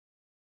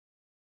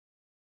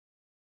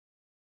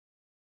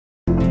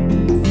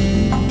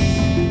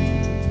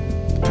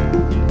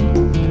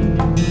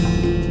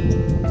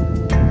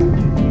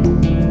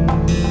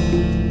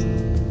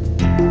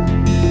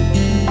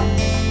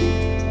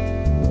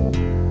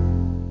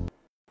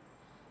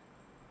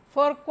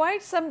For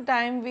quite some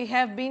time we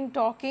have been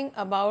talking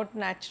about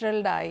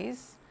natural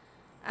dyes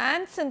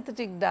and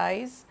synthetic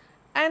dyes,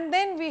 and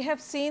then we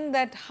have seen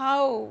that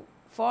how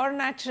for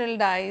natural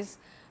dyes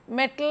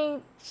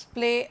metals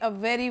play a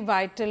very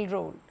vital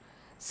role.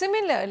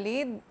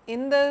 Similarly,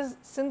 in the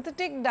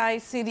synthetic dye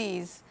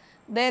series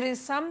there is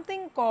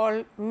something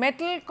called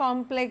metal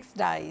complex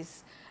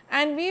dyes,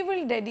 and we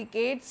will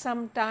dedicate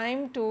some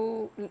time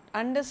to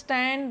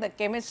understand the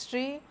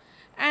chemistry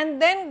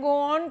and then go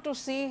on to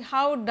see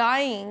how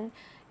dyeing,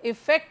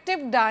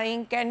 effective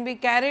dyeing can be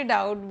carried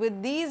out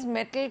with these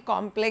metal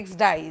complex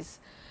dyes.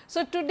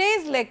 So,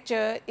 today's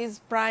lecture is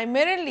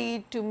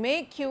primarily to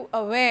make you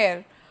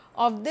aware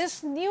of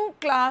this new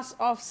class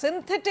of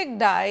synthetic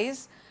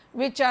dyes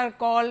which are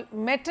called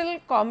metal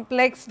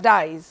complex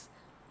dyes.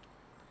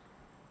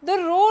 The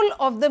role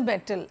of the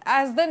metal,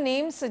 as the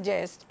name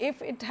suggests,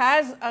 if it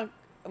has a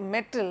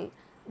metal,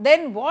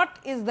 then what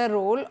is the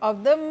role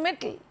of the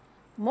metal?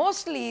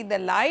 Mostly the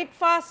light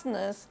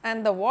fastness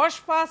and the wash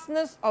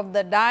fastness of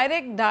the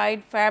direct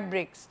dyed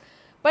fabrics,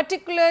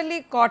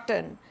 particularly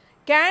cotton,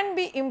 can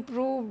be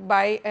improved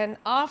by an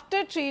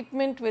after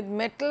treatment with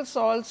metal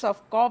salts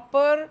of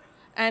copper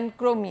and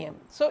chromium.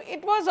 So,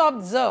 it was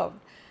observed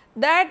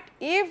that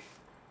if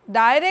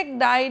direct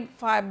dyed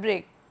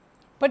fabric,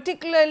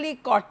 particularly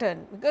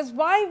cotton, because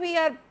why we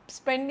are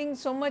spending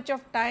so much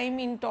of time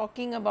in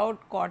talking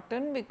about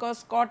cotton,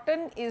 because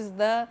cotton is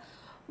the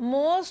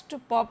most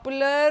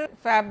popular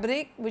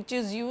fabric which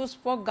is used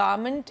for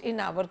garment in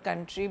our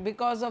country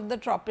because of the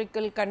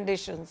tropical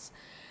conditions,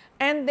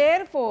 and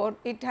therefore,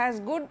 it has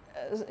good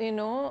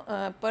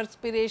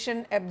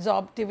perspiration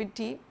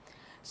absorptivity.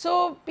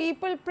 So,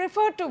 people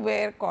prefer to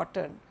wear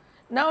cotton.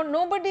 Now,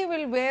 nobody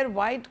will wear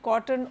white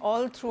cotton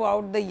all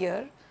throughout the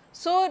year.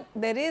 So,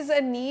 there is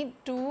a need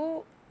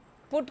to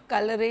put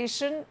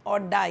coloration or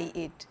dye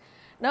it.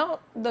 Now,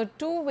 the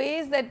two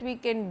ways that we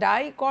can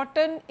dye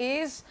cotton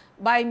is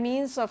by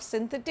means of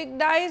synthetic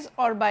dyes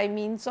or by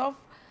means of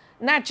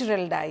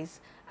natural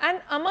dyes.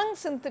 And among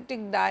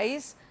synthetic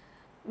dyes,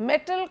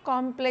 metal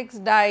complex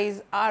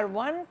dyes are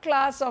one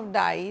class of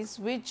dyes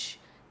which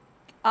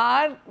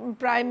are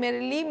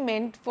primarily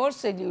meant for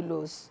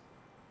cellulosic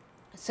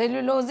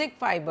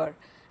fiber,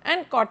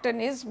 and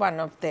cotton is one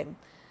of them.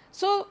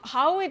 So,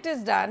 how it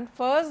is done?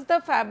 First the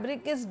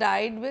fabric is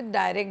dyed with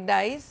direct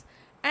dyes,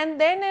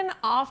 and then an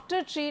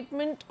after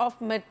treatment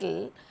of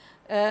metal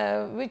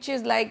which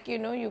is like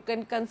you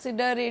can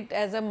consider it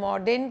as a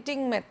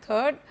mordanting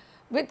method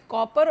with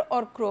copper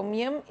or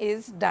chromium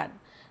is done.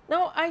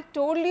 Now, I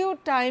told you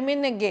time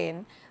and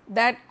again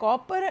that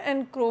copper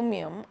and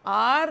chromium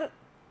are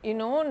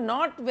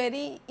not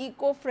very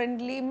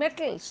eco-friendly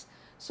metals.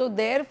 So,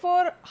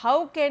 therefore,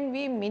 how can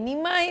we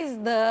minimize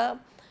the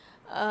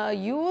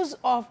use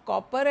of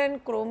copper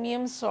and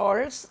chromium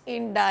salts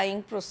in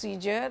dyeing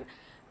procedure,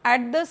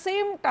 at the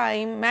same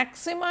time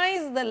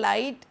maximize the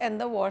light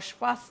and the wash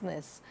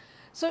fastness.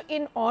 So,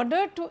 in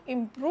order to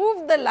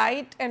improve the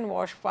light and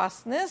wash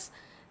fastness,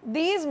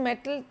 these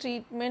metal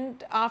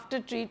treatment after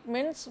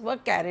treatments were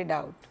carried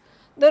out.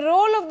 The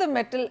role of the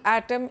metal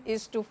atom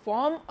is to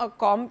form a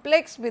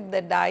complex with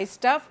the dye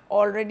stuff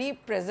already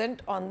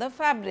present on the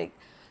fabric.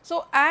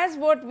 So, as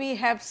what we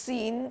have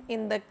seen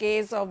in the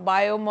case of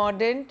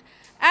biomordant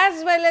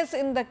as well as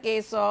in the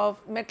case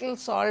of metal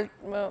salt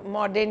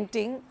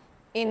mordanting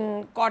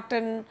in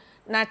cotton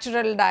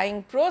natural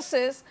dyeing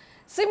process,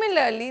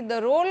 similarly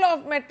the role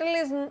of metal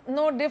is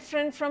no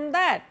different from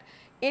that.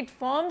 It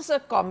forms a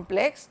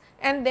complex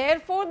and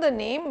therefore, the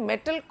name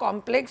metal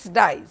complex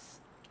dyes.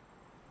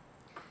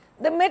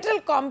 The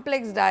metal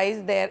complex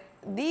dyes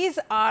these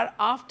are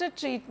after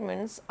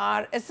treatments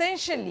are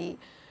essentially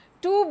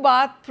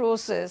 2-bath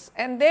process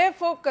and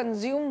therefore,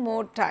 consume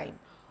more time.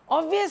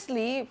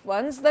 Obviously,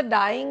 once the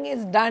dyeing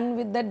is done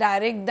with the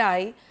direct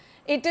dye,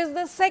 it is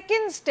the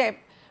second step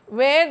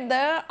where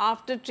the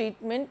after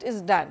treatment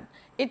is done.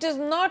 It is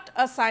not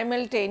a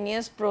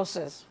simultaneous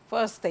process,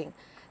 first thing.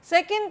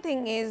 Second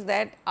thing is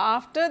that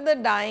after the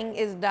dyeing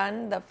is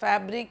done, the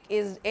fabric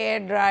is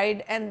air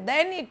dried and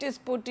then it is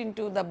put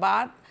into the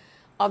bath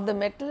of the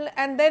metal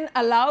and then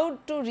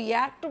allowed to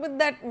react with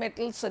that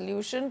metal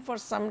solution for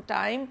some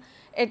time,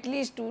 at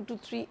least 2 to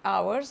 3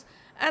 hours,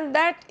 and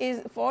that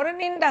is for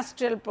an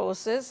industrial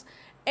process.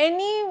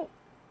 Any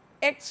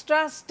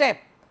extra step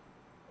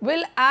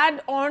will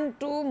add on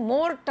to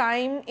more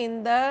time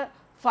in the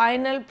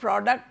final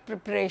product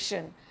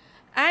preparation,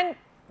 and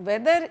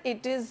whether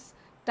it is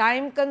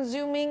time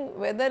consuming,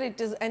 whether it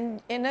is an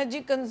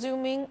energy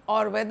consuming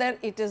or whether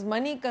it is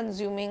money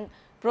consuming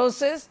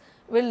process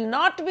will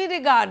not be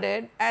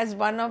regarded as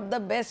one of the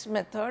best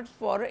methods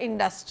for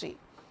industry.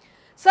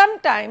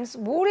 Sometimes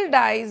wool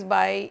dyes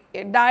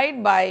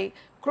dyed by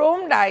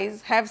chrome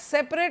dyes have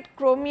separate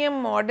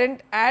chromium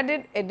mordant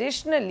added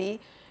additionally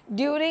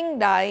during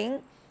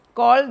dyeing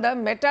called the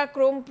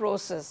metachrome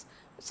process.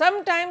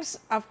 Sometimes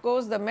of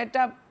course,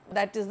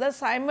 that is the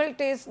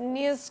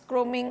simultaneous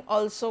chroming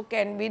also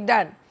can be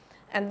done,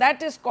 and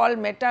that is called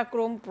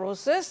metachrome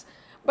process,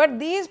 but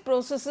these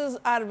processes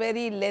are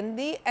very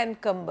lengthy and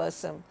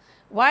cumbersome.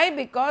 Why?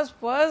 Because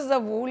first the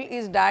wool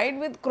is dyed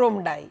with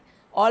chrome dye,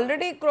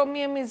 already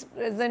chromium is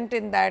present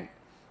in that,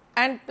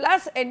 and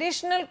plus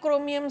additional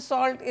chromium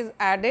salt is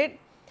added,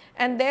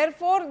 and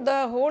therefore,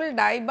 the whole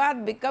dye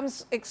bath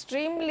becomes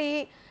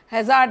extremely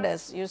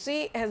hazardous. You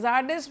see,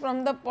 hazardous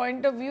from the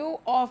point of view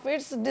of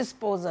its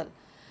disposal.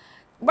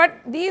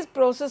 But these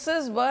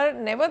processes were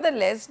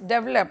nevertheless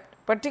developed,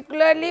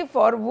 particularly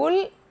for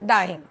wool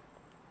dyeing.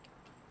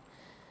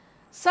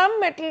 Some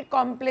metal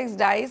complex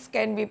dyes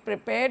can be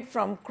prepared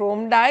from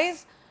chrome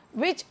dyes,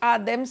 which are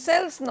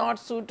themselves not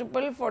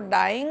suitable for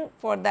dyeing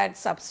for that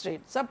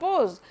substrate.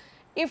 Suppose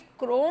if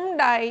chrome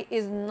dye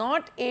is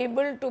not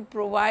able to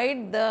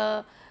provide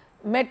the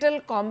metal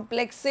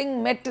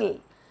complexing metal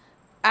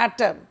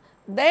atom,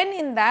 then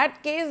in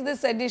that case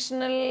this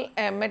additional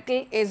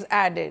metal is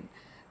added.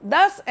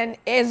 Thus, an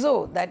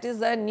azo, that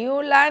is a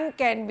neolan,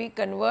 can be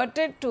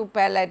converted to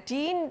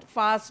palatine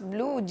fast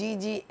blue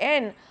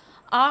GGN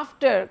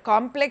after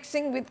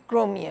complexing with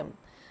chromium.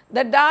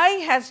 The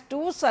dye has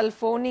two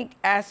sulfonic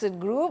acid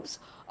groups,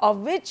 of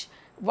which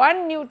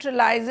one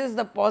neutralizes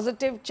the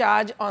positive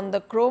charge on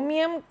the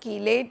chromium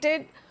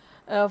chelated,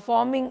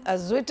 forming a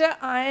Zwitter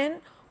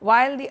ion,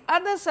 while the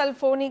other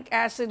sulfonic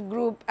acid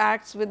group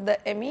acts with the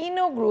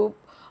amino group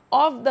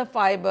of the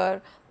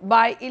fiber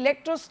by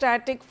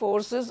electrostatic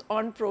forces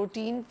on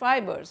protein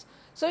fibers.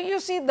 So, you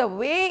see the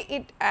way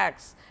it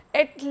acts,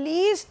 at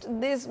least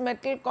this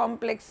metal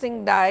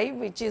complexing dye,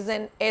 which is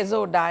an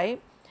azo dye,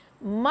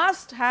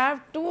 must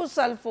have two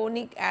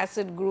sulfonic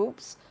acid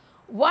groups.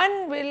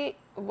 One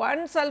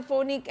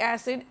sulfonic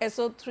acid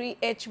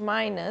SO3H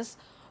minus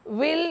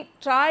will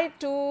try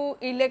to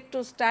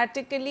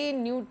electrostatically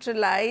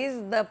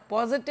neutralize the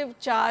positive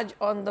charge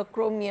on the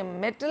chromium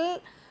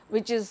metal,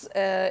 which is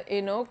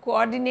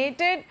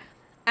coordinated,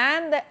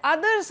 and the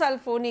other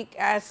sulfonic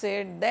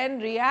acid then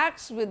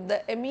reacts with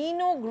the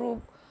amino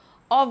group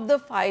of the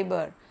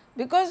fiber,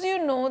 because you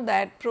know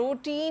that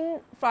protein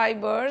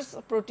fibers,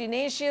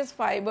 proteinaceous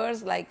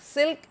fibers like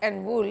silk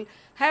and wool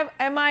have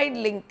amide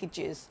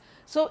linkages.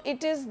 So,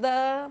 it is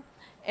the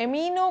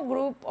amino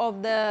group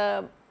of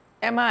the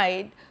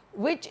amide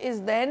which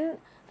is then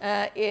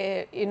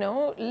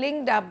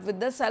linked up with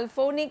the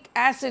sulfonic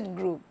acid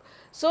group.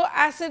 So,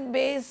 acid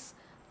base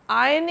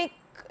ionic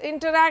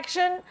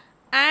interaction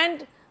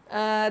and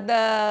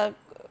the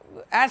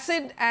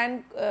acid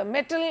and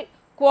metal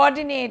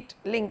coordinate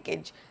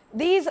linkage.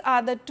 These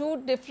are the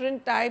two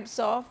different types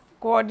of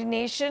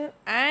coordination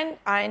and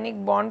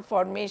ionic bond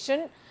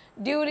formation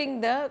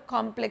during the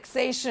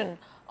complexation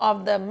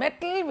of the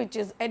metal, which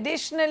is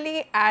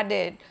additionally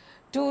added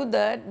to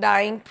the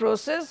dyeing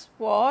process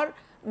for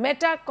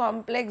meta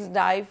complex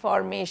dye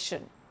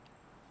formation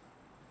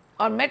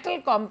or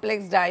metal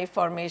complex dye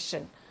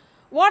formation.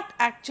 What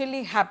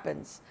actually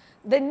happens?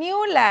 The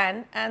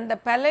neolan and the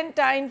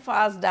palatine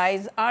fast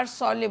dyes are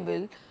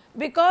soluble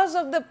because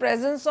of the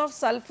presence of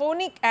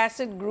sulfonic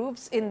acid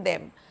groups in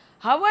them.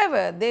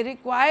 However, they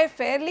require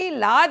fairly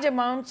large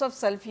amounts of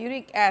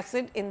sulfuric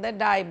acid in the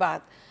dye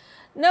bath.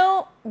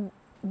 Now,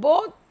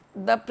 both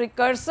the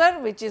precursor,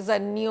 which is a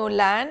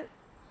neolan,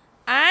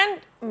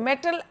 and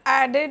metal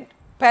added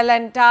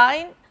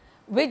palatine,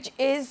 which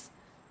is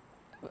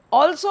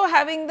also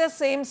having the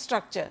same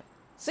structure.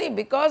 See,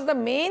 because the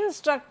main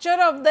structure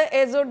of the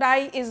azo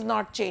dye is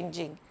not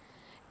changing.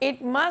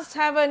 It must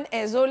have an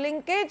azo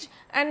linkage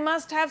and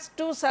must have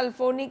two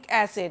sulfonic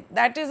acid,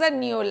 that is a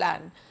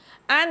neolan,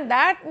 and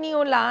that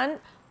neolan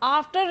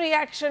after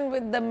reaction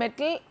with the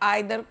metal,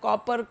 either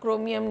copper,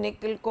 chromium,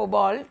 nickel,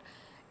 cobalt,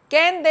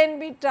 can then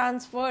be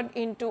transferred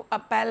into a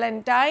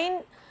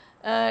palatine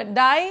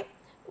dye,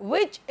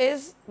 which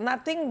is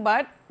nothing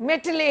but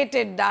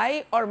methylated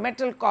dye or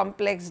metal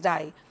complex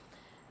dye.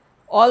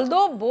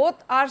 Although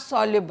both are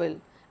soluble,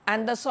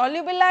 and the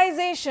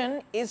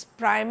solubilization is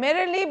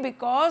primarily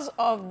because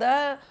of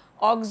the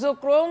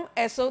oxochrome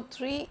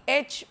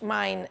SO3H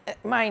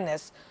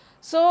minus.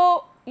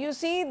 So, you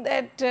see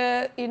that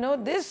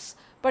this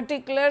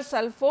particular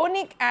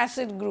sulfonic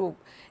acid group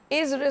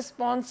is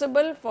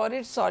responsible for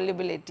its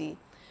solubility.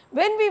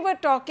 When we were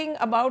talking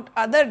about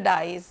other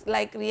dyes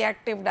like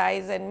reactive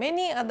dyes and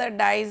many other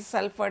dyes,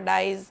 sulfur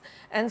dyes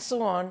and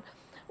so on,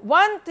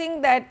 one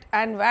thing that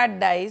and VAT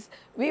dyes,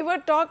 we were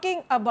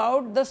talking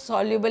about the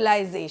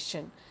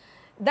solubilization.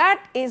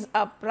 That is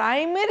a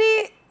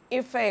primary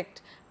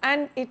effect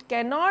and it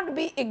cannot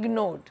be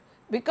ignored,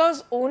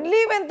 because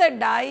only when the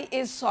dye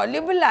is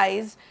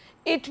solubilized,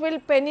 it will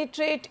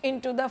penetrate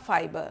into the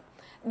fiber.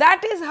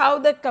 That is how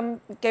the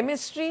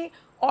chemistry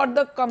or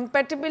the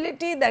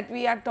compatibility that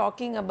we are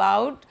talking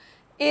about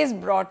is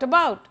brought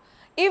about.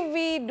 If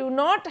we do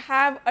not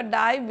have a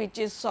dye which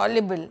is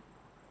soluble,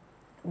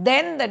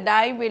 then the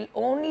dye will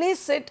only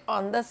sit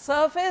on the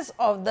surface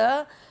of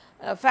the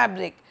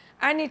fabric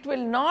and it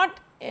will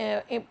not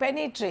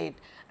penetrate,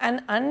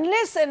 and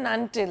unless and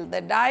until the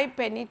dye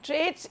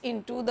penetrates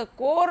into the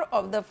core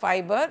of the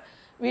fiber,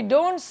 we do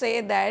not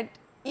say that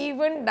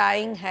even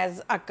dyeing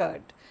has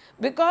occurred,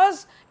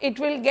 because it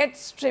will get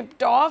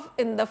stripped off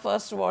in the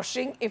first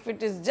washing if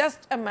it is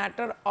just a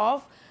matter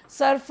of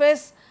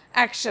surface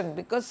action,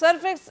 because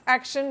surface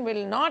action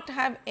will not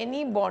have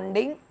any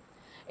bonding.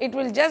 It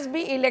will just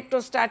be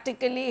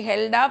electrostatically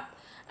held up,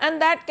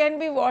 and that can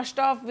be washed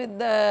off with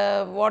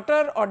the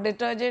water or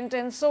detergent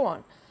and so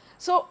on.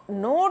 So,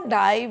 no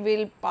dye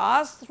will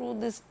pass through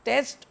this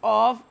test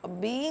of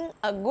being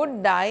a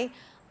good dye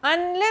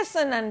unless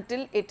and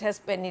until it has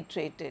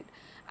penetrated.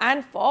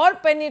 And for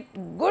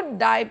good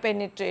dye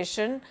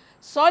penetration,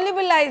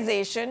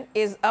 solubilization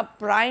is a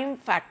prime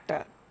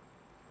factor,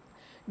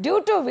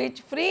 due to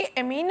which free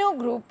amino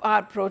group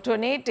are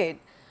protonated,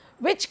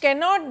 which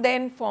cannot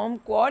then form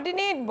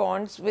coordinate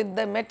bonds with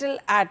the metal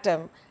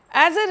atom.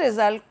 As a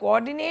result,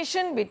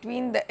 coordination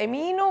between the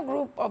amino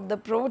group of the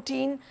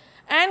protein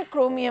and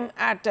chromium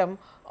atom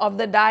of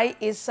the dye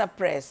is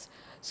suppressed.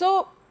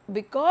 So,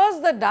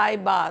 because the dye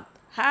bath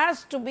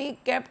has to be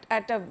kept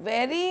at a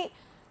very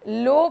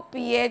low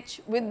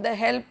pH with the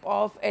help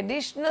of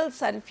additional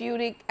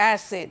sulfuric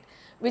acid,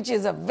 which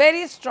is a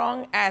very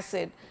strong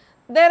acid,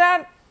 there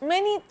are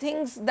many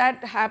things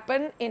that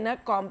happen in a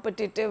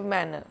competitive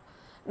manner.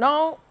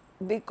 Now,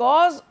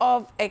 because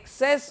of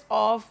excess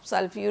of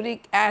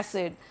sulfuric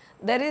acid,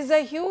 there is a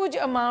huge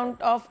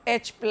amount of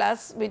H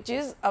plus which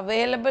is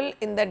available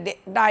in the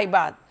dye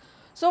bath.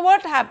 So,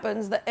 what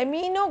happens? The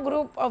amino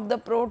group of the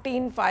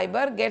protein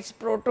fiber gets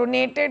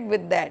protonated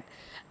with that,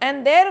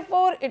 and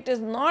therefore, it is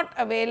not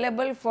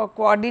available for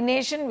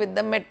coordination with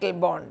the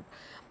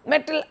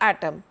metal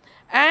atom,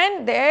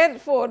 and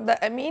therefore, the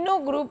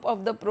amino group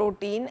of the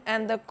protein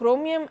and the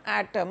chromium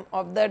atom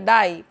of the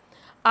dye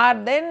are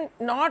then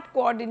not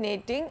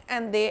coordinating,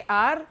 and they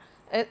are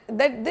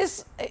that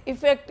this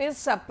effect is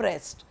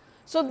suppressed.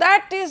 So,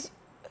 that is,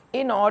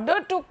 in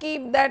order to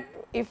keep that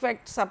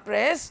effect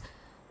suppressed,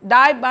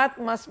 dye bath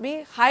must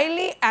be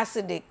highly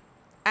acidic,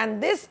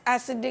 and this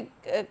acidic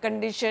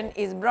condition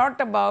is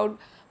brought about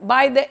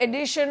by the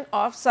addition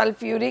of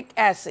sulfuric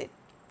acid.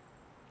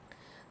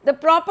 The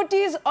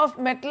properties of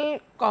metal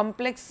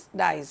complex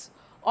dyes.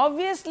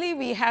 Obviously,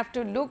 we have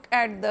to look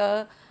at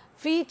the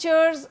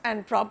features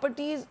and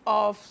properties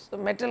of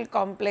metal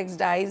complex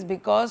dyes,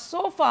 because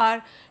so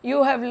far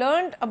you have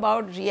learnt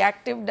about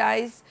reactive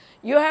dyes,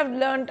 you have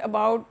learnt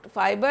about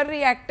fiber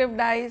reactive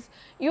dyes,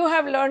 you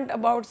have learnt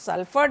about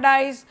sulfur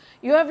dyes,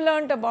 you have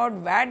learnt about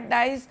vat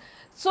dyes.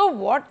 So,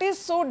 what is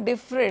so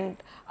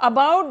different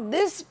about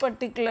this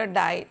particular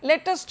dye?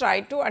 Let us try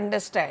to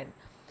understand.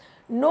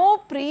 No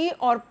pre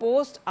or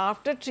post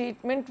after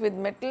treatment with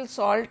metal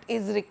salt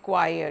is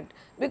required,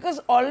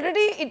 because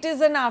already it is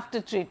an after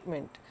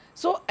treatment.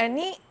 So,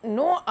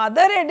 no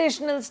other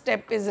additional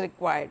step is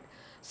required.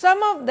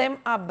 Some of them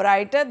are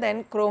brighter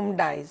than chrome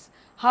dyes.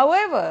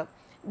 However,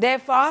 their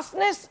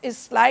fastness is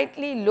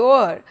slightly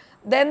lower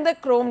than the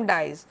chrome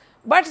dyes,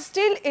 but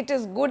still it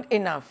is good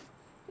enough.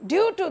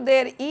 Due to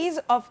their ease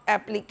of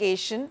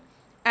application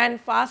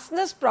and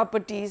fastness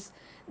properties,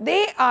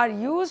 they are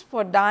used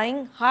for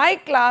dyeing high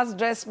class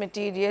dress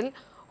material,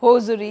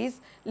 hosieries,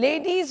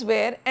 ladies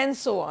wear and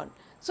so on.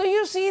 So,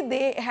 you see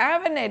they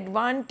have an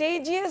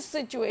advantageous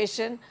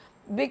situation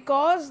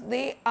because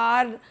they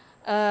are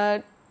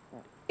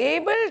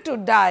able to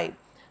dye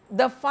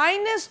the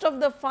finest of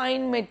the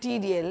fine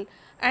material,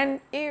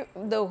 and if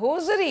the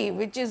hosiery,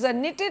 which is a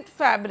knitted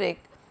fabric,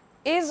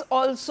 is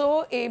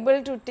also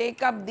able to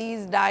take up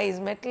these dyes,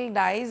 metal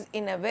dyes,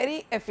 in a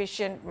very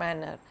efficient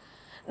manner.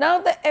 Now,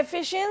 the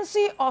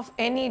efficiency of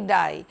any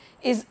dye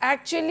is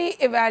actually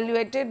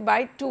evaluated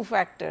by two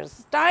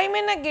factors. Time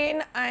and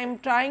again I am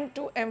trying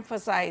to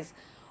emphasize,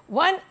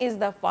 one is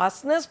the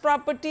fastness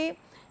property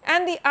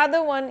and the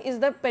other one is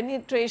the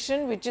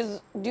penetration, which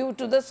is due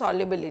to the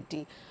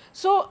solubility.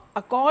 So,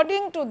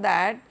 according to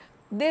that,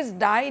 this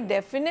dye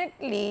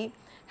definitely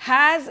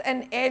has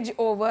an edge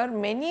over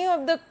many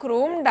of the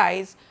chrome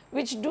dyes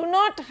which do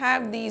not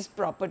have these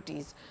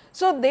properties.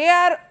 So, they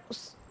are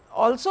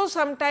also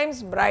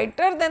sometimes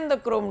brighter than the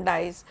chrome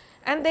dyes,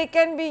 and they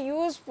can be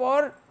used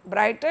for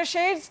brighter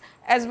shades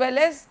as well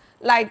as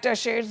lighter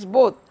shades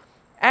both,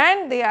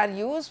 and they are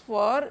used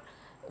for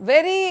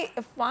very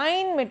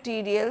fine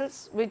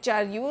materials which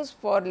are used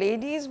for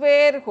ladies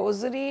wear,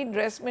 hosiery,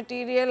 dress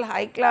material,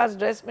 high class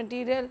dress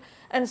material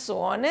and so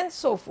on and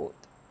so forth.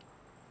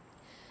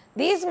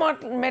 These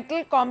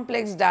metal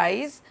complex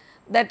dyes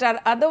that are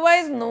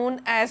otherwise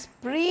known as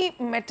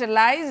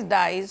pre-metallized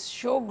dyes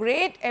show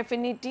great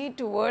affinity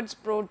towards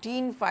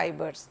protein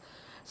fibers.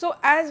 So,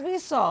 as we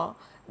saw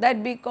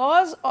that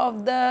because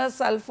of the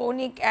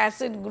sulfonic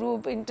acid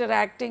group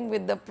interacting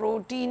with the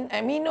protein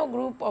amino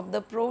group of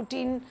the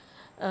protein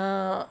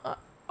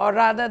or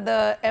rather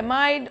the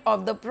amide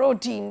of the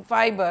protein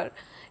fiber,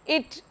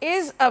 it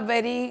is a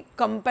very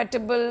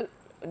compatible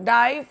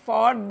dye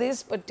for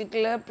this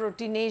particular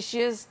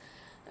proteinaceous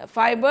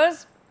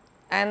fibers,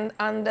 and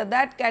under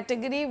that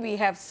category we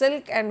have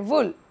silk and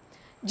wool.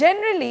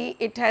 Generally,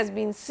 it has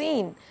been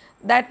seen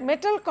that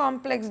metal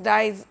complex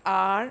dyes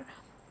are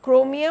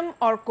chromium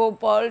or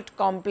cobalt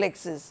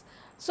complexes.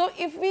 So,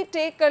 if we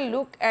take a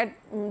look at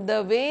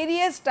the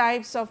various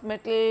types of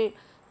metal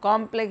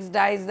complex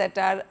dyes that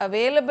are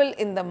available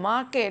in the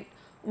market,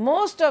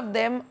 Most of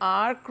them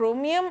are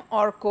chromium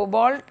or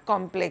cobalt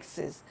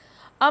complexes.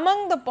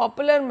 Among the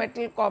popular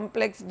metal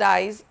complex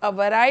dyes, a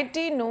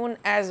variety known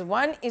as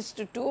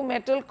 1:2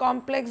 metal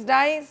complex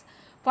dyes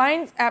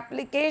finds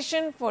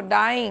application for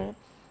dyeing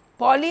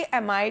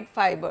polyamide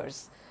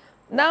fibers.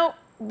 Now,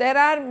 there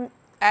are,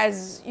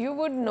 as you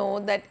would know,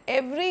 that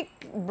every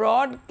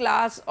broad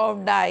class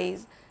of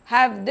dyes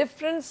have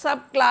different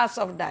subclass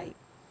of dye.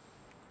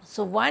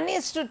 So,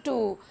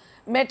 1:2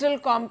 metal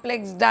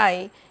complex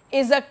dye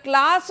is a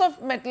class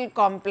of metal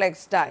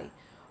complex dye.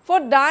 For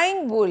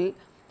dyeing wool,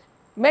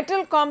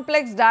 metal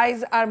complex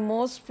dyes are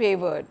most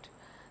favored.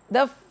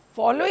 The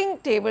following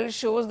table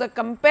shows the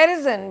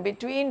comparison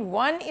between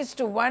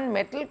 1:1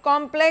 metal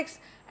complex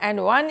and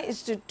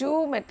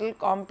 1:2 metal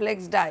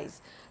complex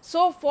dyes.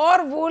 So,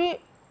 for wool,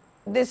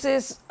 this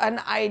is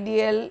an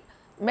ideal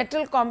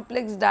metal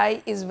complex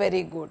dye is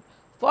very good.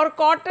 For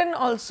cotton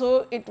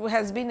also, it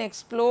has been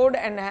explored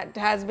and it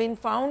has been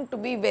found to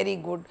be very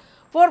good.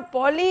 For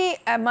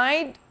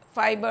polyamide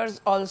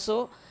fibers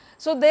also,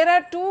 so there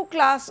are two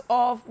class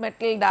of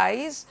metal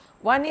dyes.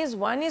 One is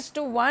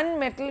 1:1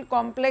 metal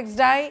complex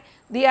dye,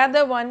 the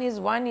other one is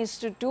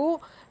 1:2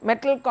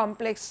 metal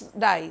complex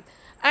dye.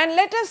 And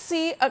let us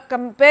see a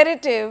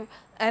comparative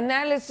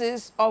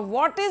analysis of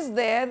what is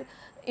their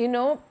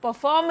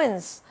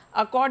performance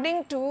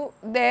according to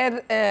their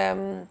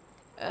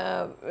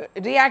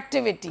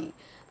reactivity.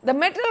 The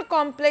metal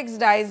complex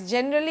dyes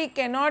generally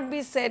cannot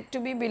be said to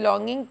be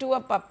belonging to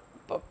a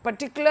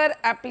particular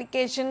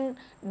application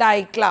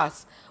dye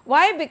class.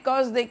 Why?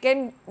 Because they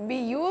can be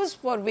used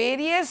for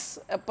various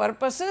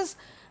purposes,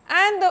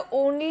 and the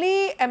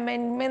only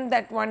amendment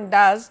that one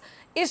does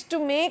is to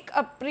make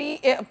a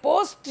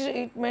post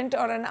treatment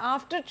or an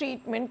after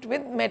treatment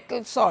with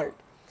metal salt.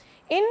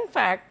 In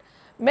fact,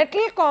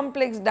 metal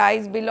complex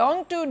dyes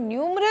belong to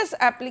numerous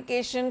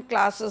application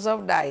classes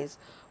of dyes.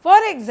 For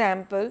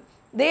example,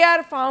 they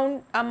are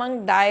found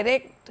among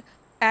direct,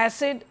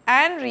 acid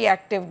and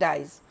reactive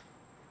dyes.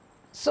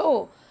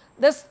 So,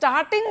 the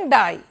starting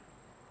dye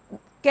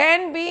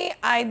can be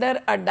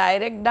either a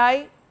direct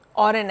dye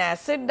or an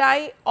acid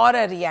dye or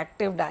a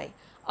reactive dye.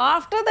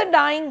 After the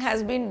dyeing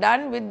has been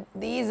done with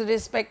these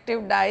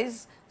respective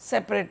dyes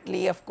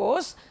separately, of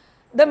course,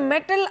 the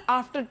metal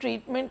after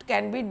treatment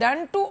can be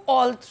done to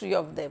all three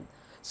of them.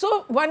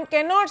 So, one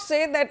cannot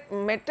say that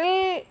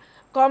metal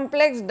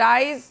complex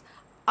dyes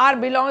are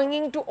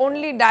belonging to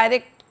only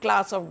direct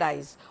class of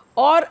dyes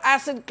or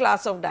acid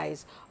class of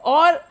dyes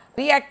or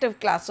reactive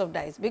class of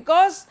dyes,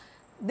 because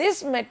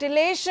this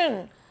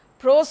metallation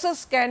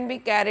process can be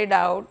carried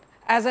out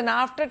as an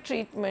after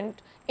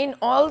treatment in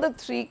all the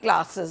three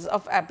classes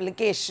of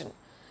application.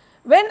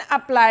 When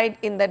applied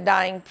in the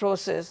dyeing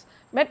process,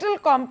 metal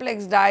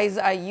complex dyes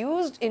are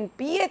used in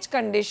pH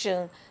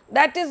condition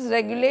that is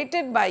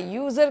regulated by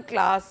user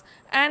class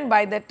and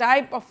by the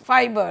type of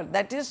fiber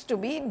that is to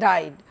be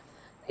dyed.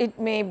 It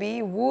may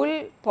be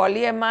wool,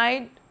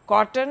 polyamide,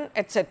 cotton,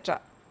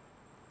 etc.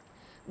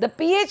 The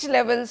pH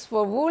levels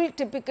for wool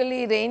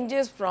typically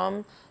ranges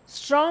from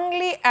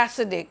strongly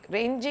acidic,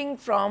 ranging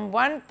from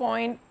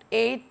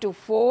 1.8 to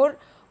 4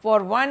 for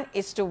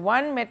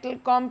 1:1 metal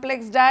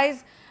complex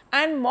dyes,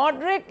 and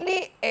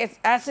moderately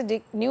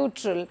acidic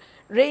neutral,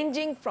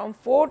 ranging from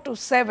 4 to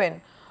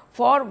 7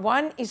 for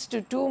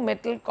 1:2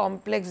 metal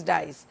complex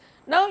dyes.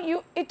 Now,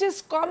 it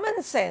is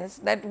common sense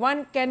that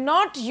one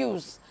cannot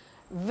use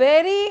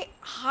very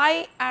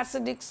high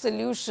acidic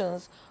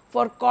solutions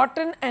for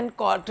cotton and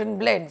cotton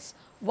blends.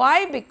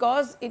 Why?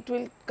 Because it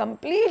will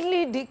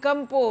completely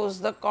decompose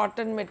the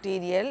cotton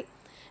material,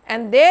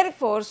 and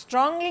therefore,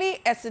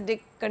 strongly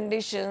acidic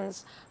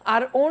conditions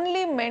are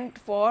only meant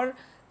for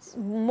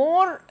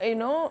more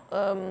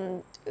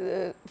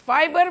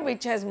fiber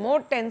which has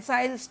more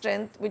tensile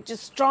strength, which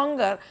is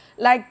stronger,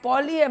 like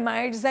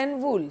polyamides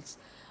and wools.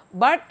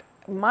 But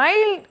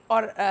mild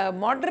or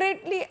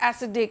moderately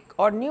acidic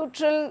or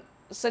neutral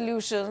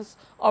solutions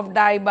of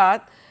dye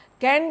bath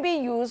can be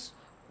used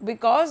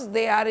because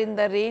they are in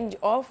the range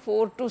of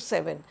 4 to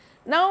 7.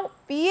 Now,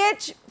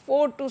 pH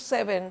 4 to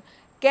 7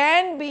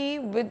 can be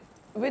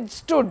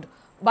withstood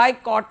by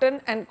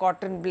cotton and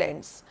cotton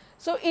blends.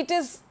 So, it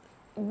is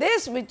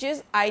this which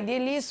is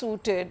ideally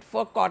suited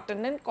for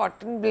cotton and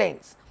cotton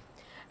blends.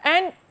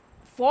 And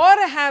for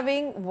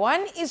having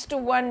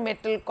 1:1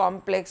 metal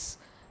complex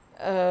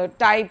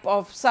type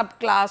of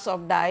subclass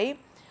of dye,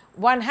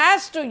 one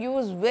has to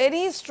use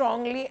very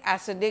strongly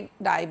acidic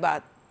dye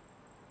bath.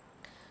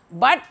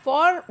 But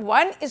for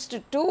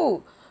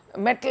 1:2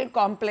 metal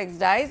complex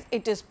dyes,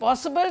 it is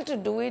possible to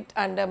do it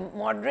under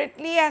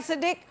moderately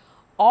acidic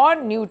or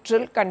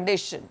neutral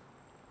condition.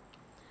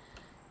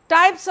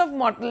 Types of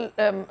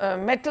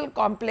metal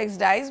complex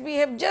dyes, we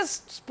have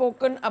just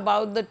spoken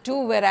about the two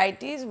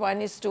varieties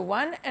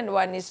 1:1 and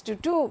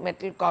 1:2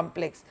 metal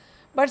complex,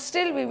 but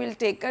still we will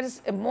take a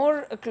more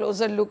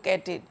closer look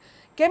at it.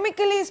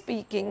 Chemically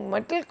speaking,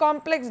 metal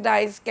complex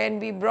dyes can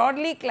be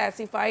broadly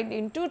classified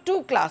into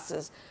two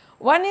classes.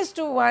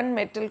 1:1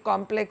 metal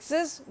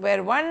complexes,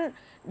 where one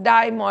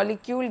dye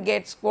molecule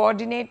gets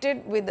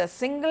coordinated with a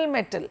single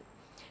metal,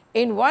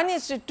 In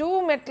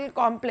 1:2 metal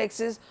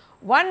complexes,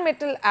 one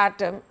metal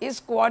atom is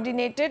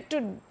coordinated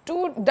to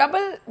two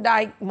double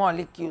di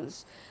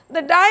molecules.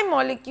 The di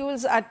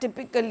molecules are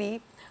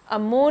typically a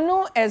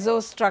mono-azo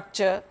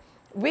structure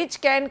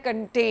which can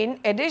contain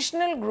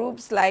additional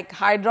groups like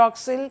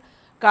hydroxyl,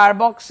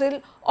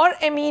 carboxyl or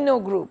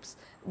amino groups.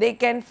 They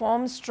can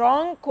form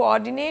strong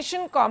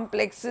coordination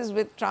complexes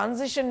with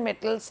transition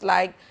metals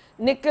like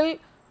nickel,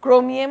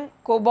 chromium,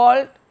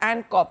 cobalt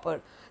and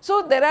copper.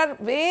 So, there are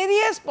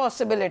various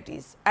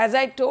possibilities. As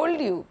I told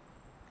you,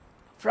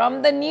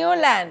 from the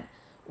neolan,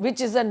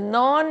 which is a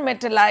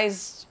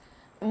non-metallized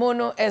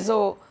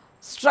mono-azo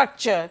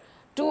structure,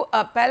 to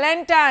a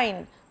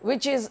palantine,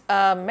 which is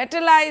a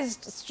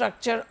metallized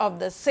structure of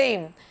the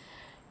same,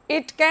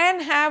 it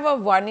can have a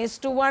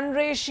 1:1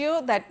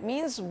 ratio, that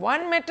means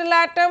one metal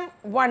atom,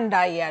 one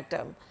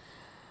diatom,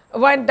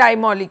 one di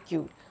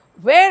molecule.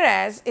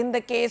 Whereas, in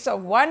the case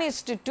of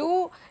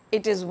 1:2,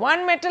 it is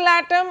one metal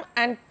atom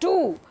and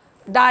two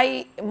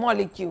di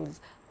molecules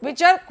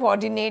which are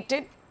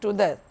coordinated to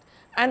the,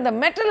 and the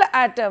metal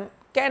atom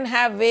can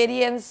have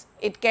variance.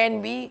 It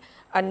can be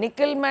a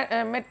nickel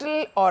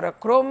metal or a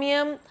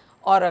chromium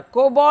or a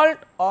cobalt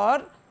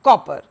or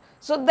copper.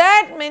 So,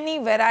 that many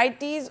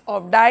varieties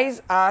of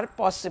dyes are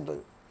possible.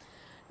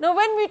 Now,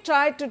 when we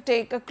try to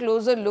take a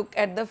closer look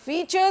at the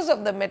features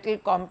of the metal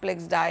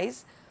complex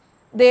dyes,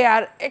 they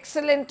are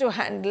excellent to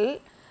handle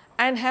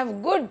and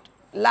have good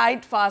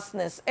light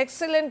fastness,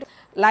 excellent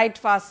light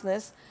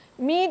fastness,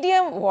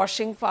 medium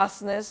washing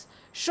fastness,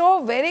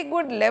 show very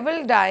good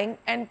level dyeing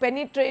and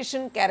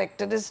penetration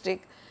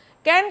characteristic,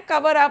 can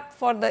cover up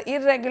for the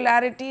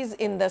irregularities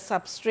in the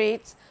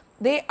substrates.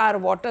 They are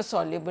water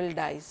soluble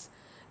dyes.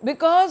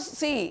 Because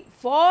see,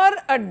 for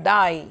a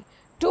dye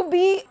to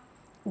be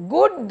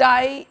good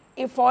dye,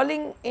 if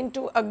falling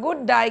into a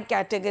good dye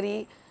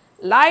category,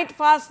 light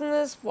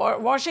fastness,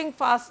 washing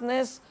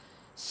fastness,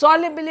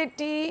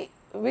 solubility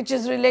which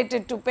is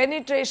related to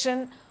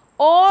penetration,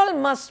 all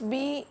must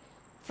be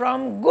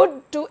from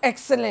good to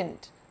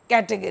excellent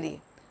category.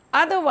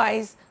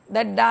 Otherwise,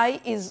 the dye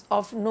is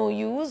of no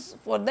use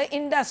for the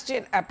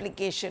industrial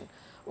application.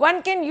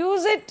 One can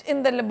use it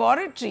in the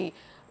laboratory,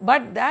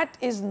 but that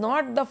is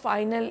not the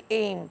final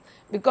aim,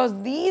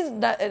 because these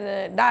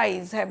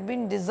dyes have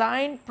been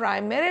designed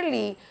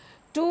primarily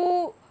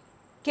to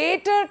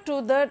cater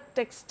to the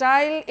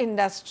textile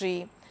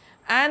industry,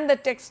 and the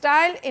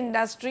textile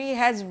industry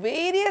has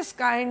various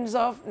kinds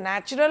of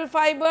natural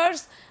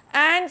fibers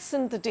and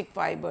synthetic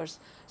fibers.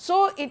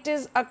 So, it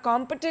is a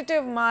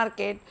competitive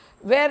market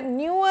where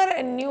newer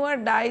and newer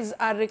dyes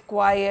are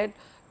required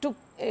to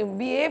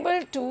be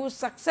able to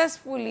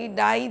successfully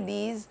dye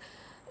these.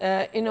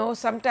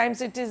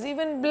 Sometimes it is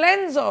even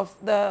blends of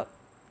the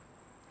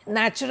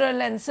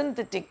natural and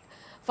synthetic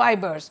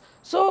fibers.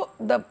 So,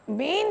 the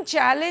main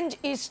challenge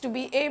is to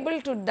be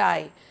able to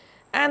dye,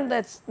 and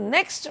the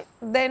next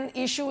then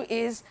issue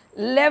is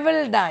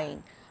level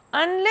dyeing.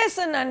 Unless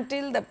and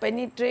until the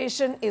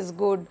penetration is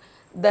good,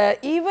 the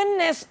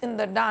evenness in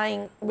the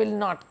dyeing will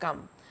not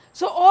come.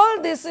 So,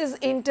 all this is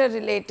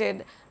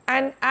interrelated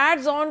and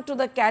adds on to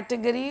the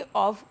category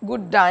of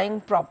good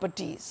dyeing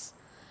properties.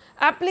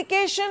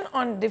 Application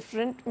on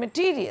different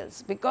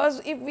materials,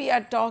 because if we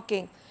are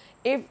talking,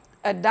 if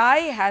a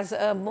dye has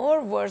a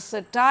more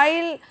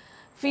versatile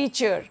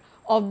feature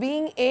of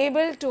being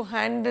able to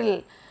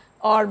handle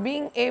or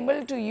being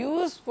able to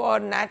use for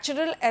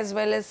natural as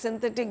well as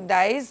synthetic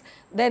dyes,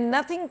 then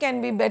nothing can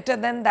be better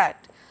than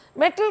that.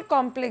 Metal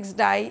complex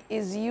dye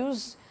is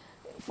used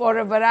for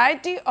a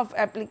variety of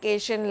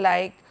application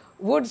like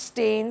wood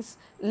stains,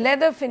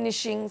 leather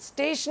finishing,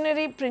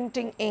 stationery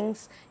printing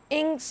inks,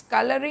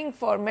 coloring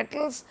for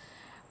metals,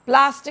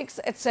 plastics,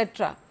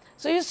 etc.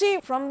 So, you see,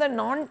 from the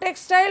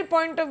non-textile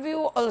point of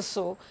view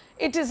also,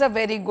 it is a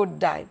very good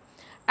dye.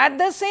 At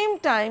the same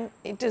time,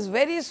 it is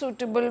very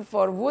suitable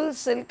for wool,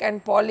 silk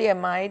and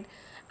polyamide,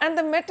 and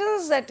the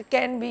metals that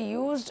can be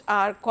used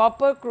are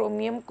copper,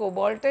 chromium,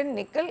 cobalt and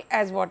nickel,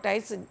 as what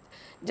I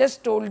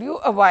just told you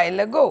a while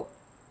ago.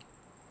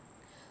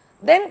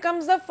 Then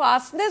comes the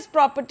fastness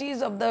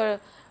properties of the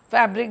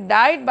fabric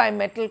dyed by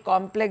metal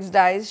complex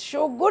dyes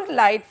show good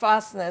light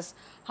fastness.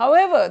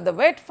 However, the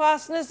wet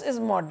fastness is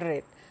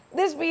moderate.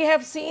 This we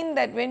have seen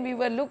that when we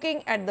were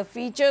looking at the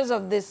features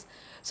of this.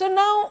 So,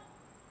 now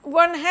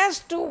one has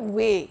to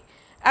weigh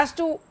as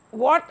to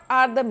what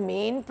are the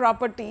main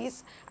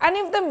properties, and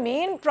if the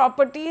main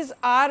properties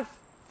are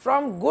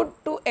from good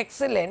to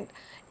excellent,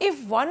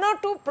 if one or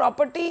two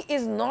property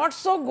is not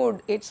so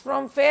good, it is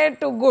from fair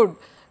to good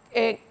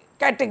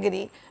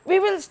category, we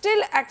will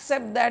still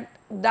accept that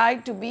dye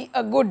to be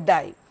a good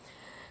dye,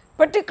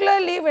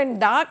 particularly when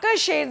darker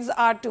shades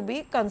are to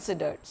be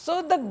considered.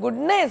 So, the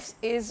goodness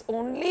is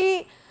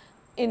only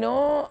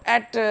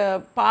at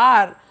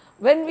par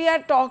when we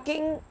are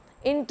talking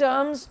in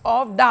terms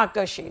of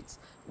darker shades,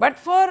 but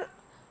for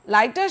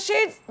lighter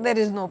shades there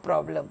is no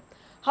problem.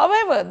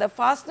 However, the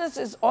fastness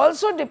is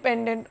also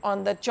dependent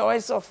on the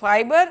choice of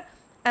fiber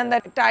and the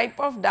type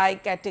of dye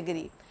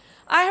category.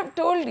 I have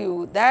told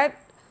you that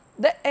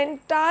the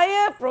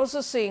entire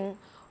processing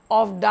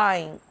of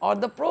dyeing or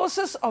the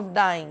process of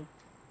dyeing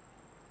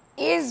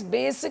is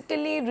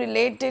basically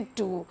related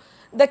to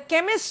the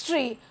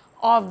chemistry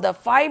of the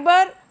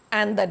fiber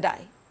and the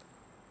dye.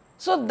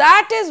 So,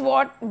 that is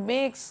what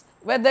makes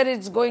whether it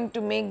is going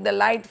to make the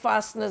light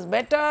fastness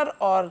better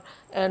or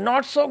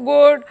not so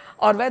good,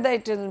 or whether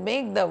it will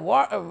make the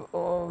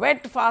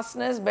wet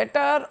fastness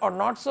better or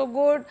not so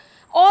good.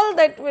 All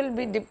that will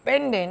be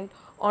dependent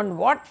on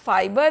what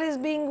fiber is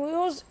being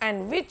used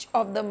and which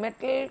of the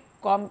metal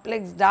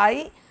complex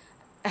dye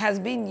has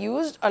been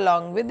used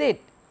along with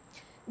it.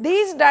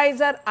 These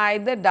dyes are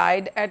either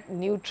dyed at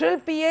neutral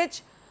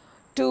pH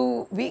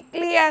to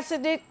weakly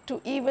acidic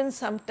to even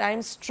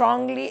sometimes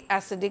strongly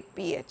acidic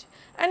pH.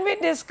 And we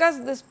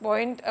discussed this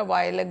point a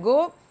while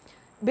ago,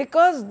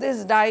 because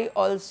this dye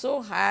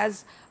also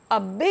has a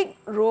big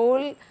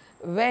role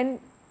when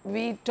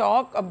we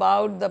talk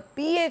about the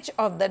pH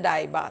of the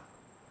dye bath,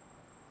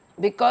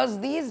 because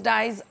these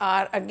dyes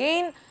are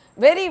again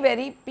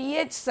very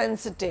pH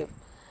sensitive,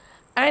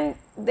 and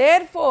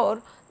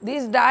therefore,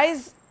 these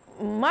dyes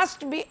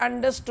must be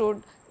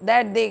understood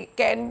that they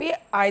can be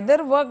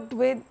either worked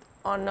with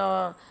on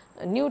a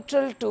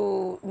neutral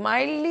to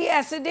mildly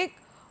acidic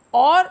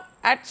or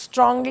at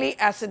strongly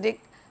acidic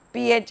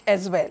pH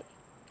as well.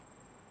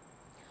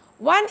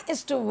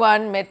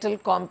 1:1 metal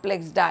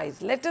complex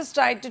dyes. Let us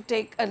try to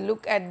take a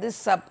look at this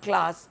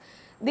subclass.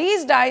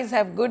 These dyes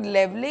have good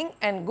leveling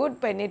and good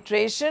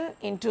penetration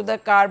into the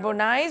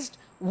carbonized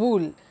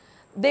wool.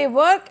 They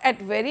work at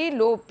very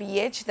low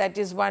pH, that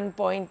is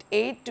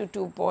 1.8 to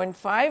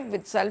 2.5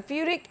 with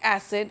sulfuric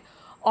acid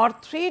or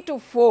 3 to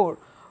 4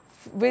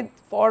 with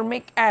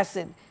formic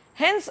acid.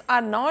 Hence,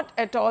 are not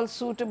at all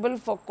suitable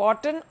for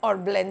cotton or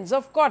blends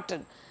of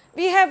cotton.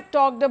 We have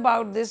talked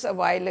about this a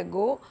while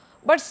ago,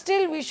 but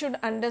still we should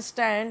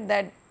understand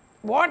that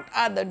what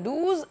are the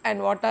do's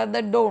and what are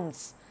the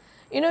don'ts.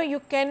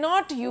 You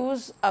cannot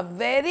use a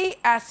very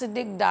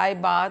acidic dye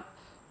bath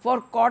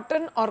for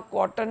cotton or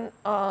cotton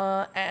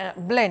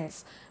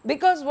blends,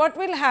 because what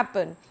will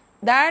happen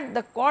that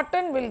the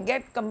cotton will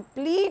get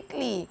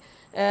completely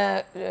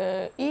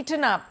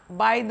eaten up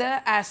by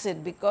the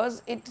acid,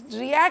 because it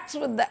reacts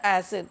with the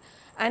acid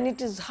and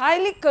it is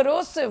highly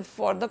corrosive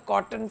for the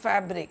cotton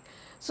fabric.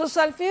 So,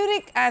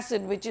 sulfuric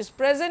acid which is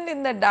present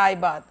in the dye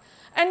bath,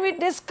 and we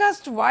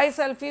discussed why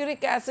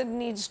sulfuric acid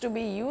needs to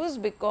be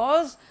used,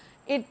 because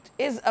it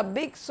is a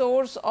big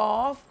source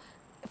of,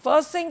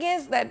 first thing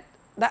is that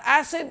the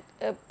acid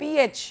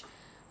pH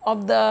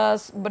of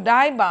the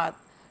dye bath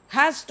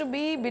has to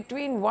be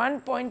between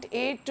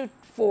 1.8 to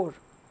 4,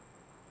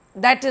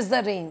 that is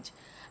the range,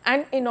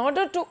 and in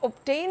order to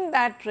obtain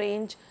that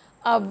range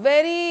a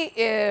very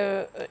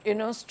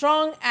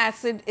strong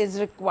acid is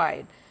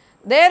required.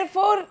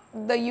 Therefore,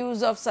 the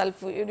use of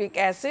sulfuric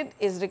acid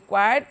is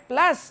required,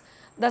 plus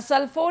the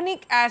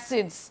sulfonic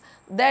acids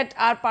that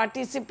are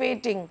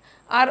participating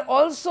are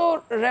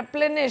also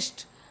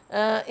replenished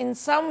in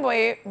some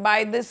way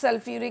by the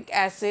sulfuric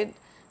acid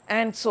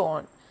and so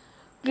on.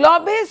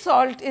 Globase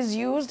salt is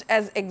used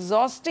as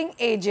exhausting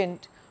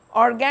agent.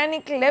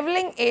 Organic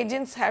leveling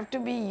agents have to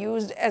be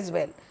used as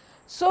well.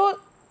 So,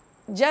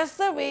 just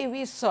the way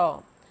we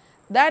saw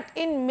that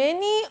in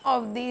many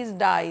of these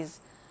dyes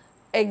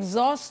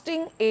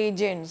exhausting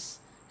agents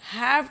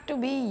have to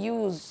be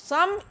used,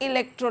 some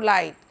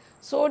electrolyte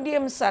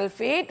sodium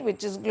sulphate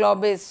which is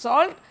globase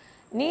salt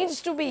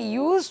needs to be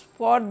used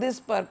for this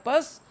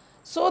purpose,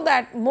 so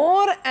that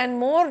more and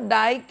more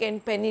dye can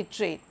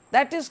penetrate,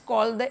 that is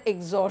called the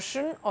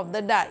exhaustion of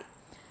the dye.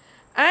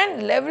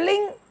 And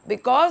leveling,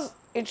 because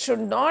it should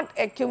not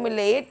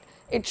accumulate,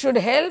 it should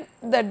help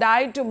the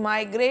dye to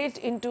migrate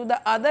into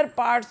the other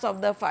parts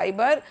of the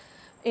fiber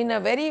in a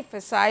very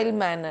facile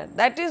manner.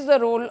 That is the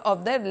role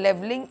of the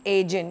leveling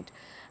agent,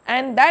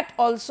 and that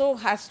also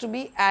has to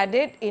be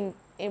added in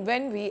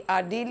when we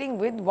are dealing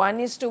with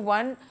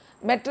 1:1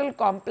 metal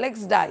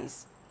complex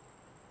dyes.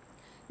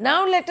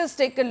 Now, let us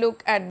take a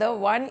look at the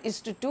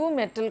 1:2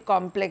 metal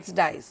complex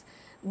dyes.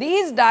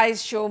 These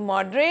dyes show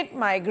moderate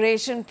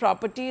migration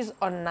properties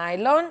on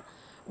nylon,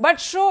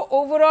 but show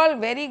overall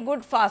very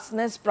good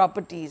fastness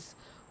properties.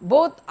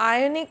 Both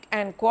ionic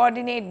and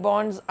coordinate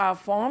bonds are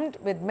formed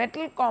with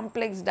metal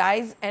complex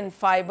dyes and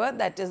fiber,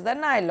 that is the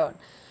nylon.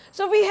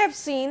 So, we have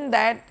seen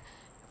that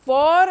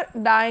for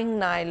dyeing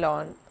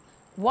nylon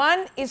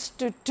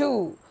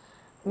 1:2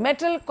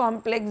 metal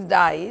complex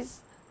dyes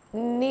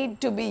need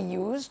to be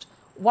used.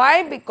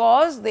 Why?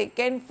 Because they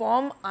can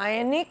form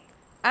ionic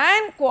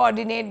and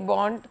coordinate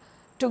bond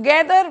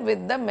together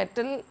with the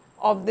metal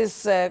of this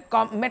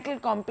metal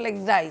complex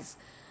dyes,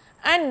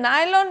 and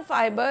nylon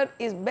fiber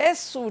is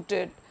best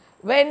suited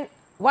when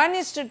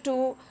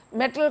 1:2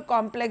 metal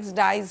complex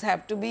dyes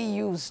have to be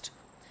used.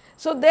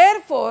 So,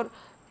 therefore,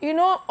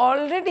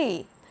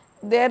 already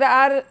there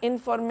are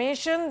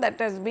information that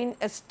has been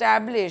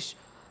established.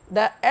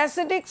 The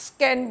acidics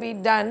can be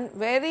done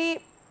very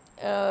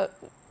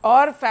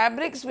or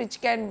fabrics which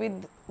can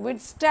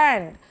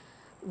withstand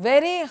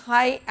very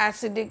high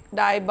acidic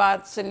dye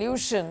bath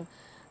solution,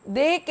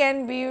 they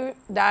can be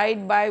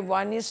dyed by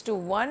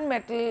 1:1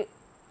 metal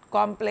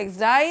complex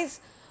dyes,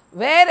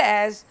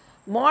 whereas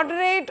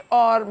moderate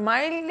or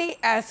mildly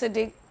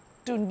acidic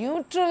to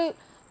neutral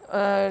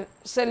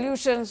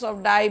solutions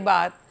of dye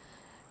bath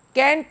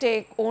can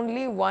take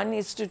only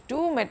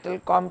 1:2 metal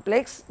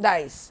complex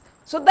dyes.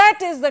 So,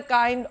 that is the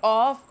kind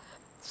of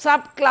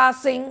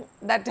subclassing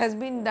that has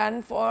been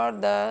done for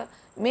the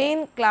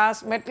main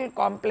class metal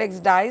complex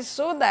dyes,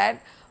 so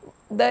that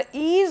the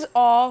ease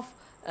of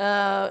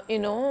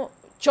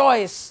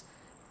choice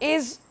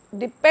is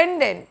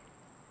dependent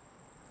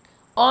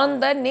on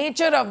the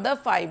nature of the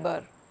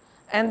fiber,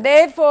 and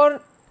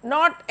therefore,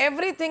 not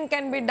everything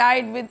can be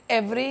dyed with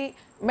every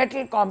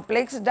metal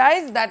complex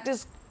dyes. That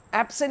is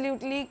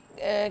absolutely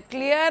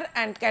clear,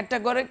 and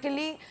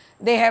categorically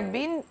they have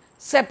been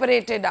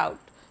separated out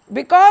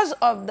because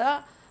of the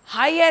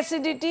high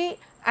acidity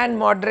and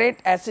moderate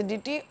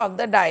acidity of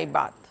the dye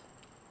bath.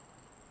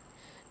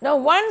 Now,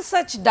 one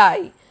such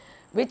dye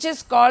which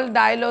is called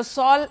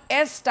Dialosol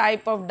S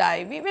type of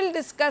dye, we will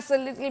discuss a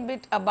little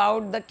bit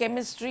about the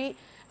chemistry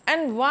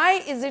and why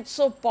is it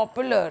so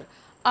popular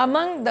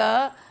among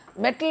the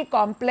metal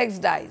complex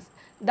dyes.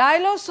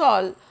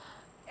 Dialosol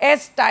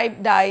S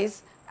type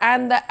dyes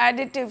and the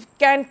additive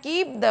can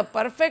keep the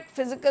perfect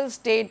physical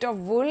state of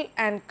wool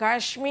and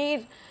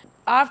cashmere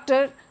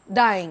after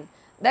dyeing.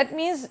 That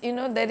means,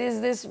 there is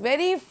this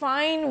very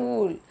fine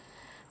wool,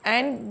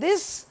 and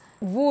this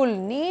wool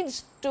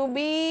needs to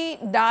be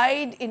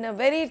dyed in a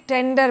very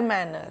tender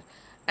manner,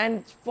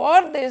 and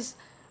for this,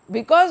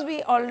 because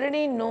we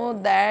already know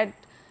that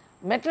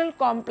metal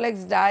complex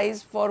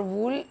dyes for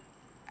wool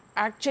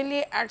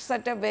actually acts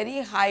at a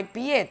very high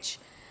pH.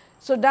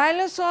 So,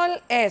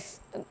 Dialosol S,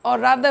 or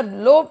rather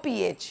low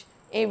pH,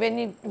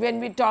 when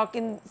we talk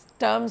in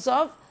terms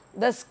of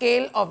the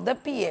scale of the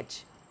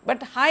pH,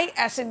 but high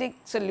acidic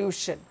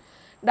solution.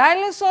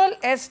 Dialosol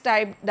S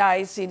type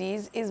dye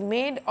series is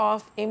made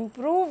of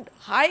improved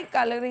high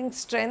coloring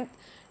strength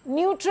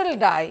neutral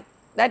dye,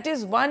 that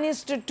is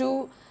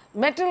 1:2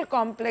 metal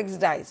complex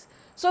dyes.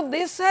 So,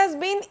 this has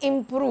been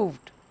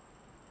improved.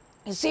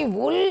 You see,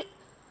 wool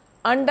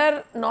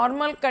under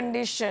normal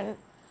condition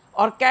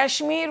or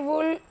cashmere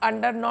wool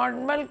under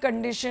normal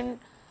condition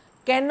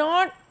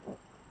cannot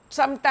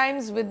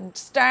sometimes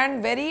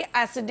withstand very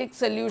acidic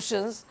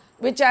solutions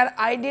which are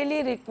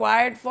ideally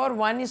required for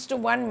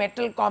 1:1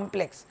 metal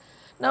complex.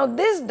 Now,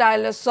 this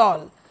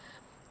Dialosol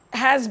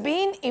has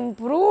been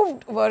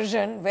improved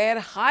version where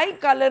high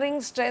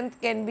coloring strength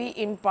can be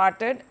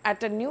imparted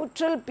at a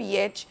neutral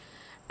pH,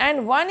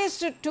 and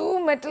 1:2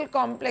 metal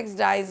complex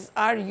dyes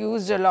are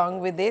used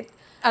along with it,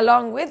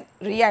 along with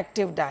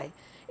reactive dye.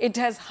 It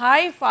has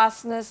high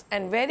fastness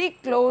and very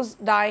close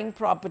dyeing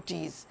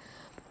properties.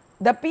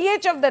 The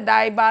pH of the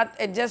dye bath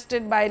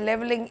adjusted by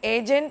leveling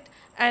agent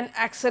and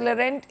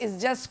accelerant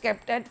is just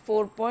kept at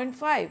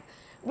 4.5,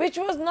 which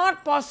was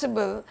not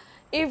possible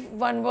if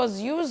one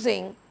was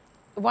using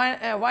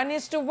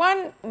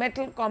 1:1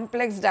 metal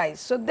complex dyes.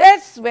 So, that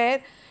is where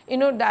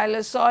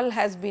Dialosol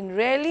has been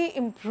really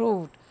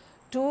improved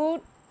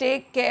to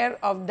take care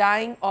of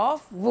dyeing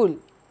of wool.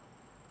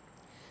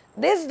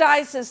 This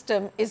dye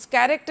system is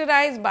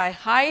characterized by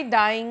high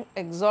dyeing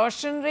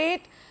exhaustion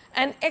rate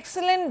and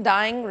excellent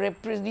dyeing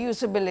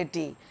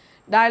reproducibility.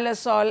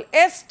 Dialosol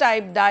S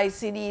type dye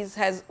series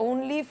has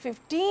only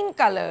 15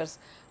 colors,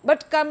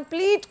 but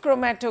complete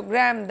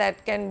chromatogram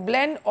that can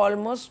blend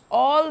almost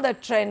all the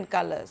trend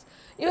colors.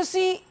 You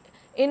see,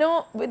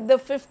 with the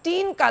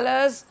 15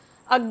 colors,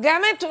 a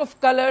gamut of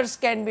colors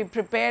can be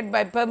prepared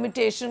by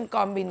permutation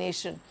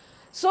combination.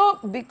 So,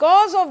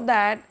 because of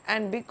that,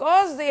 and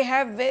because they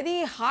have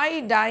very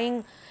high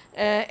dyeing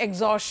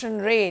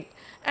exhaustion rate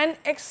and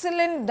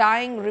excellent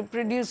dyeing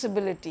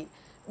reproducibility,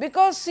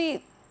 because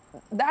see,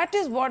 that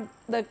is what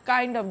the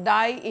kind of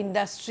dye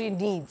industry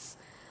needs,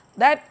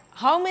 that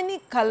how many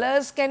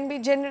colors can be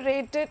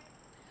generated,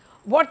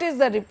 what is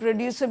the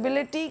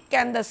reproducibility,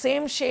 can the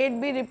same shade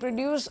be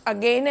reproduced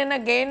again and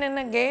again and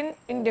again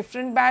in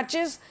different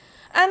batches,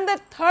 and the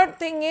third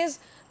thing is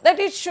that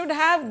it should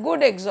have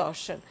good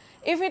exhaustion.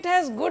 If it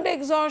has good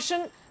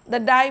exhaustion, the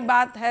dye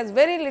bath has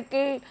very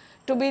little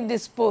to be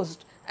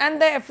disposed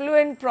and the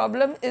effluent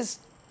problem is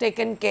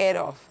taken care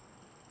of.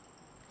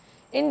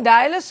 In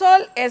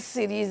Dialosol S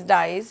series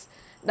dyes,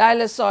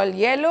 Dialosol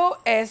Yellow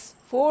S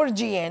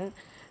 4GN,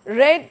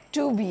 Red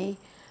 2B,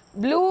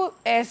 Blue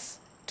S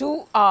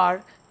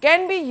 2R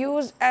can be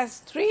used as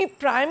 3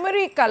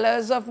 primary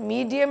colors of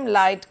medium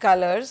light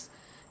colors.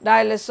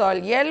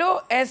 Dialosol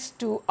Yellow S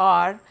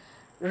 2R,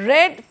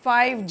 Red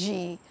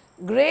 5G,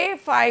 Gray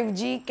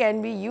 5G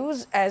can be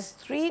used as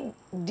 3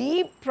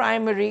 deep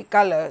primary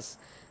colors.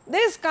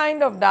 This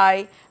kind of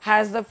dye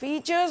has the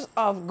features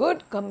of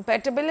good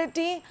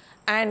compatibility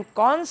and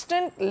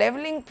constant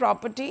leveling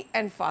property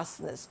and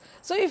fastness.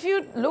 So, if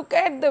you look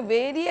at the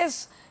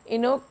various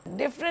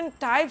different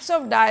types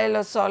of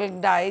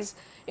Dialosol dyes,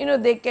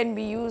 they can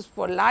be used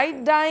for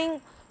light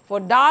dyeing, for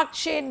dark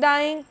shade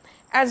dyeing,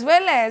 as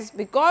well as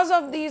because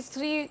of these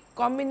 3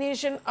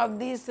 combination of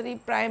these 3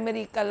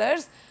 primary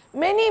colors,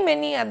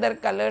 many other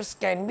colors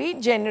can be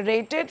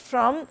generated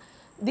from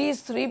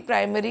these 3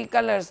 primary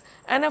colors,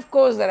 and of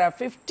course, there are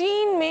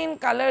 15 main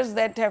colors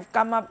that have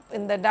come up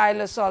in the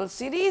dialysol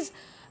series,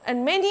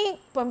 and many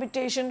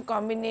permutation,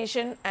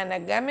 combination and a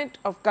gamut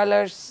of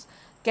colors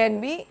can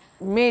be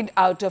made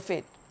out of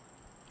it.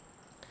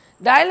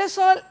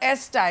 Dialysol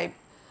S type,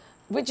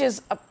 which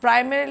is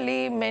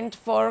primarily meant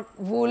for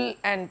wool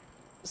and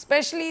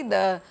especially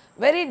the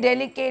very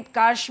delicate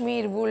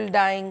cashmere wool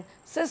dyeing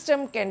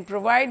system, can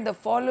provide the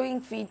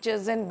following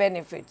features and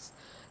benefits.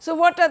 So,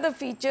 what are the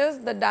features?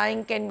 The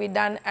dyeing can be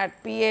done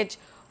at pH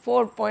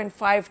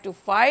 4.5 to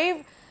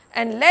 5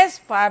 and less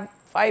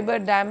fiber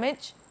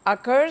damage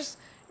occurs.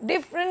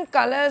 Different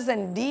colors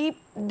and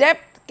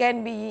depth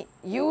can be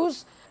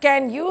used,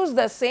 can use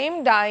the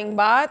same dyeing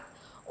bath.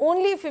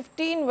 Only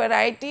 15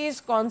 varieties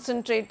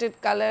concentrated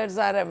colors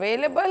are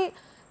available.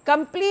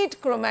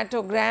 Complete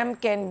chromatogram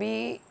can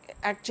be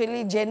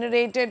actually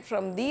generated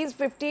from these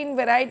 15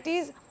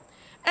 varieties,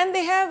 and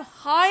they have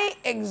high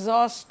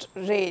exhaust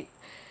rate.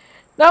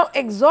 Now,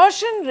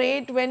 exhaustion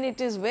rate, when it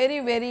is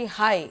very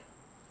high,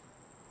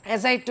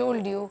 as I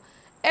told you,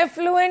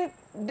 effluent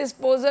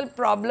disposal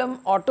problem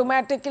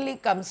automatically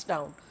comes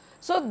down.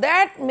 So,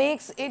 that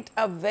makes it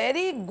a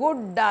very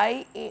good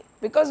dye,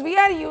 because we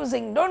are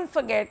using, do not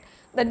forget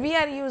that we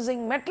are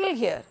using metal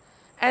here,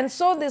 and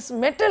so this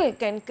metal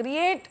can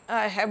create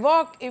a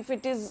havoc if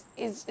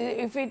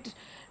it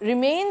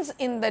remains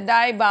in the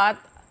dye bath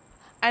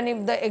and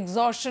if the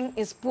exhaustion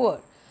is poor.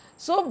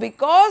 So,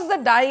 because the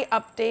dye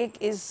uptake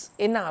is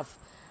enough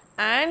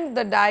and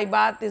the dye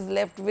bath is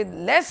left with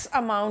less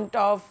amount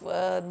of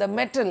the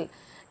metal,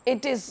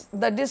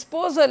 the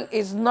disposal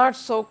is not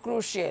so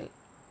crucial.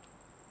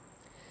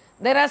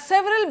 There are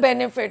several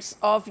benefits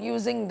of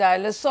using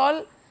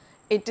dialysol.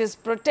 It is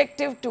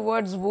protective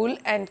towards wool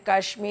and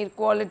cashmere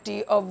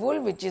quality of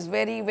wool, which is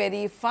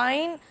very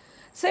fine.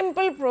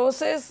 Simple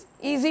process,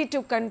 easy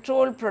to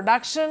control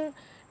production,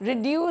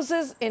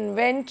 reduces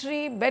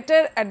inventory,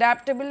 better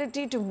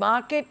adaptability to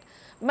market,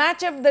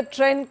 match up the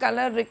trend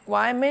color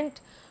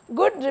requirement,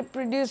 good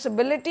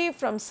reproducibility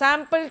from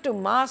sample to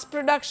mass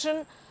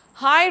production,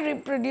 high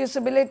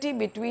reproducibility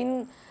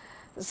between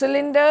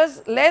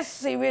cylinders, less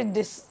sewage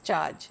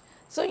discharge.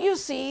 So, you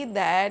see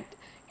that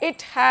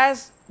it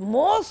has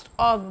most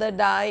of the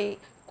dye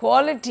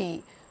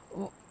quality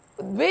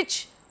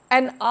which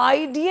an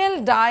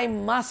ideal dye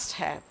must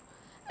have,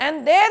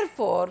 and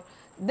therefore,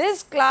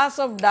 this class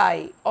of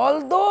dye,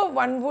 although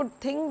one would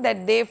think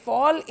that they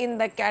fall in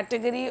the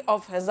category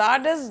of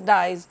hazardous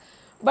dyes,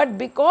 but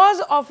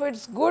because of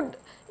its good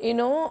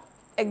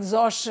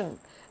exhaustion,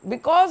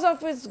 because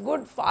of its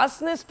good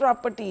fastness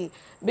property,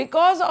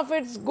 because of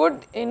its good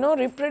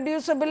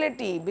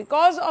reproducibility,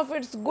 because of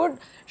its good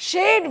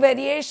shade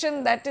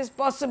variation that is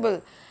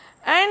possible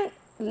and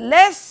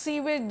less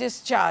sewage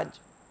discharge,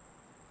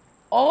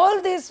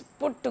 all this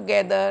put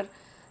together,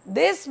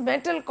 this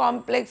metal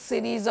complex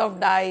series of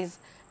dyes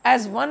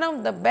as one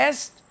of the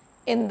best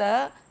in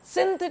the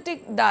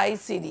synthetic dye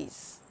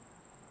series.